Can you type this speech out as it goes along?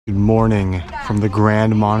Good morning from the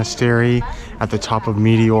Grand Monastery at the top of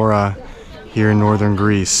Meteora here in northern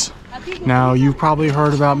Greece. Now, you've probably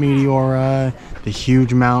heard about Meteora, the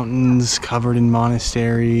huge mountains covered in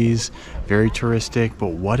monasteries, very touristic, but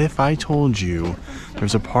what if I told you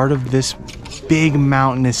there's a part of this big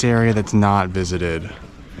mountainous area that's not visited,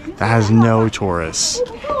 that has no tourists?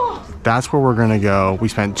 That's where we're gonna go. We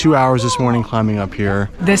spent 2 hours this morning climbing up here.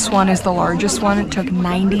 This one is the largest one. It took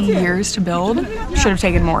 90 years to build. Should have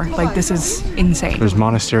taken more. Like, this is insane. There's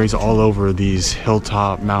monasteries all over these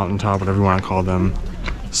hilltop, mountaintop, whatever you want to call them.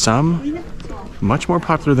 Some much more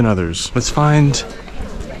popular than others. Let's find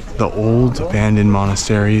the old abandoned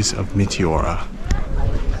monasteries of Meteora.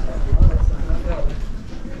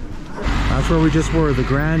 That's where we just were, the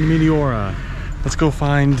Grand Meteora. Let's go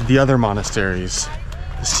find the other monasteries.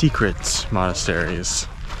 The secret monasteries.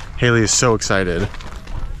 Haley is so excited.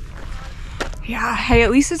 Yeah, hey,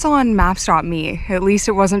 at least it's on maps.me. At least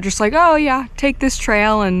it wasn't just like, oh yeah, take this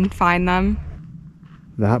trail and find them.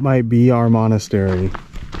 That might be our monastery.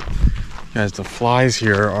 Guys, the flies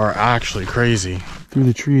here are actually crazy. Through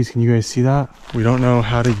the trees, can you guys see that? We don't know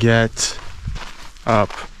how to get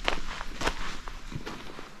up.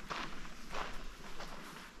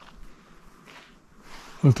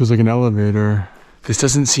 Look, there's like an elevator. This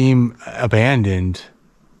doesn't seem abandoned.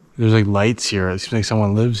 There's like lights here. It seems like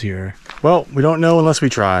someone lives here. Well, we don't know unless we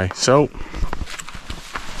try, so.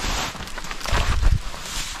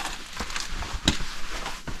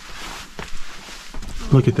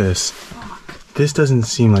 Look at this. This doesn't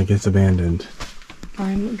seem like it's abandoned.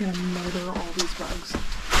 I'm gonna murder all these bugs.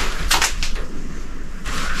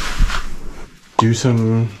 Do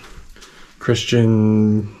some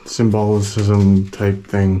Christian symbolism type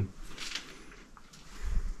thing.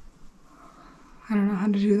 I don't know how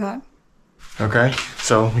to do that. Okay,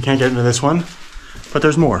 so we can't get into this one, but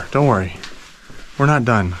there's more. Don't worry. We're not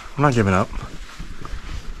done. I'm not giving up.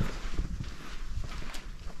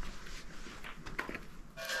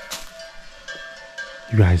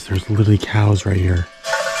 You guys, there's literally cows right here.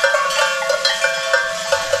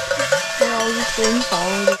 They're all just being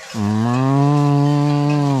followed.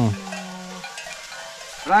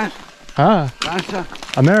 France? Ah, France?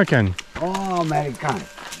 American. Oh, American.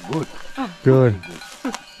 Good. Good.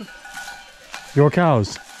 Your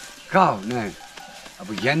cows? Cow, no.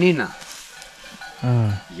 Abu Janina.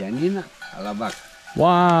 Ah. Janina, Alabak.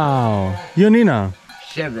 Wow. Yonina.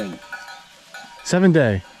 7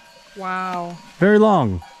 day. Wow. Very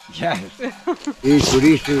long. Yes. Is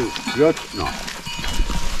tourist yacht? No.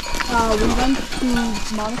 We went to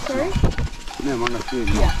Monasteries? No, monastery,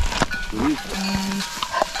 no. Yeah. Tourist.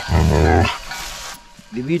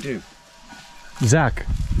 Dimitri. Zach.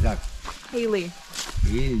 Zach. Haley.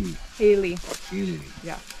 Haley. Haley. Haley.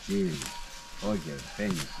 Yeah. Haley. Okay,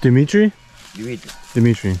 thank you. Dimitri? Dimitri.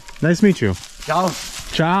 Dimitri. Nice to meet you. Ciao.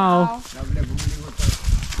 Ciao.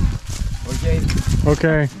 Okay.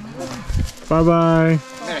 Okay. Bye-bye.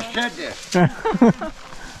 Mercedes.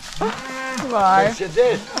 Bye.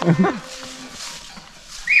 Mercedes.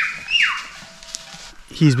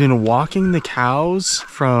 He's been walking the cows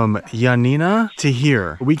from Yanina to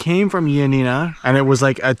here. We came from Yanina and it was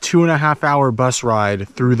like a 2.5 hour bus ride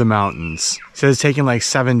through the mountains. He said it's taken like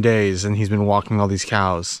 7 days and he's been walking all these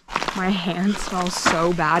cows. My hand smells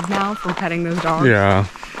so bad now from petting those dogs. Yeah.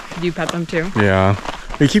 Did you pet them too? Yeah.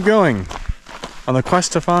 We keep going on the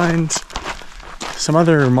quest to find some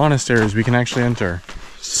other monasteries we can actually enter.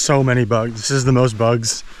 So many bugs. This is the most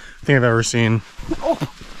bugs I think I've ever seen.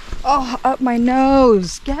 Oh, up my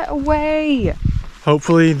nose. Get away.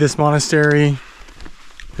 Hopefully this monastery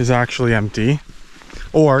is actually empty.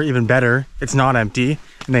 Or even better, it's not empty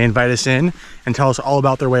and they invite us in and tell us all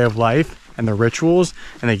about their way of life and their rituals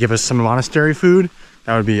and they give us some monastery food.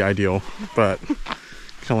 That would be ideal, but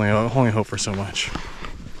can only hope for so much.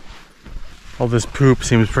 All this poop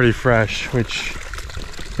seems pretty fresh, which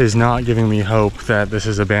is not giving me hope that this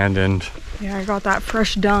is abandoned. Yeah, I got that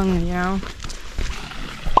fresh dung, you know?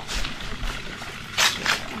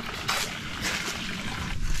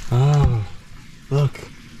 Oh, look.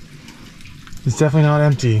 It's definitely not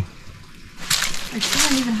empty. I still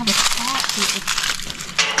don't even have a top.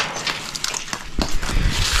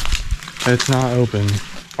 It's not open.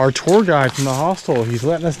 Our tour guide from the hostel, he's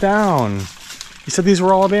letting us down. He said these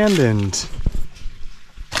were all abandoned.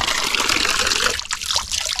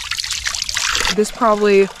 This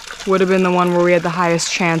probably would have been the one where we had the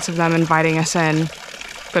highest chance of them inviting us in.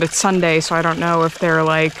 But it's Sunday, so I don't know if they're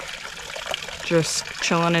like just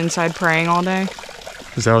chilling inside praying all day.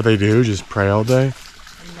 Is that what they do? Just pray all day?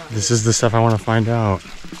 This is the stuff I want to find out.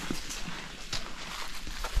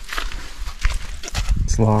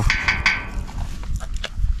 It's locked.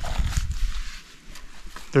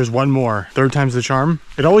 there's one more. Third time's the charm.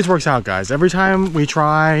 It always works out, guys. Every time we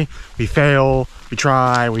try, we fail, we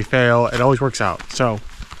try, we fail. It always works out. So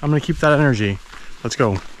I'm gonna keep that energy. Let's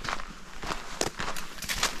go.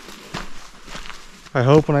 I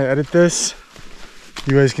hope when I edit this,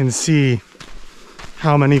 you guys can see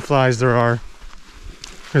how many flies there are,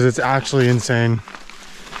 because it's actually insane.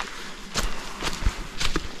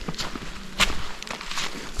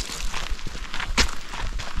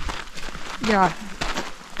 Yeah,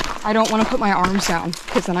 I don't want to put my arms down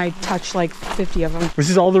because then I touch like 50 of them. This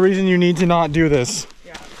is all the reason you need to not do this.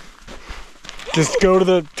 Yeah. Just go to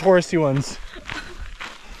the touristy ones.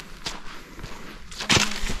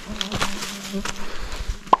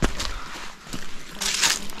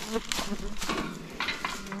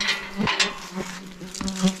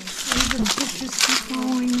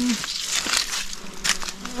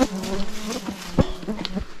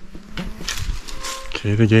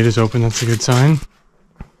 Okay, the gate is open. That's a good sign.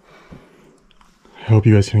 I hope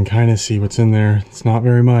you guys can kind of see what's in there. It's not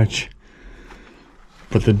very much,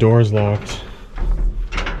 but the door's locked.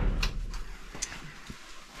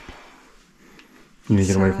 You need to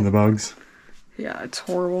get away from the bugs. Yeah, it's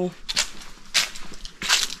horrible.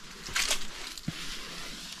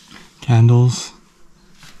 Candles.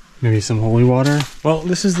 Maybe some holy water. Well,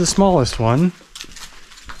 this is the smallest one.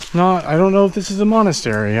 I don't know if this is a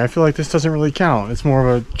monastery. I feel like this doesn't really count. It's more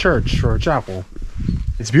of a church or a chapel.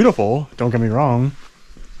 It's beautiful, don't get me wrong,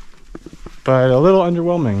 but a little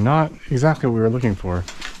underwhelming. Not exactly what we were looking for.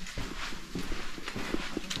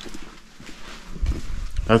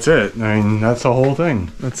 That's it. I mean, that's the whole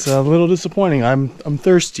thing. That's a little disappointing. I'm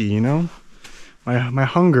thirsty, you know? My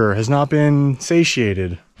hunger has not been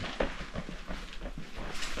satiated.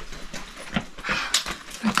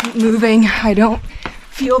 I keep moving. I don't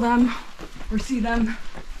feel them or see them.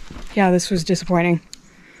 Yeah, this was disappointing.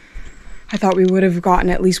 I thought we would have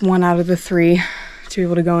gotten at least one out of the 3 to be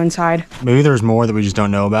able to go inside. Maybe there's more that we just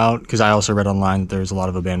don't know about, because I also read online that there's a lot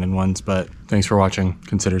of abandoned ones, but thanks for watching.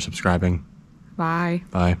 Consider subscribing. Bye.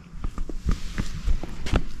 Bye.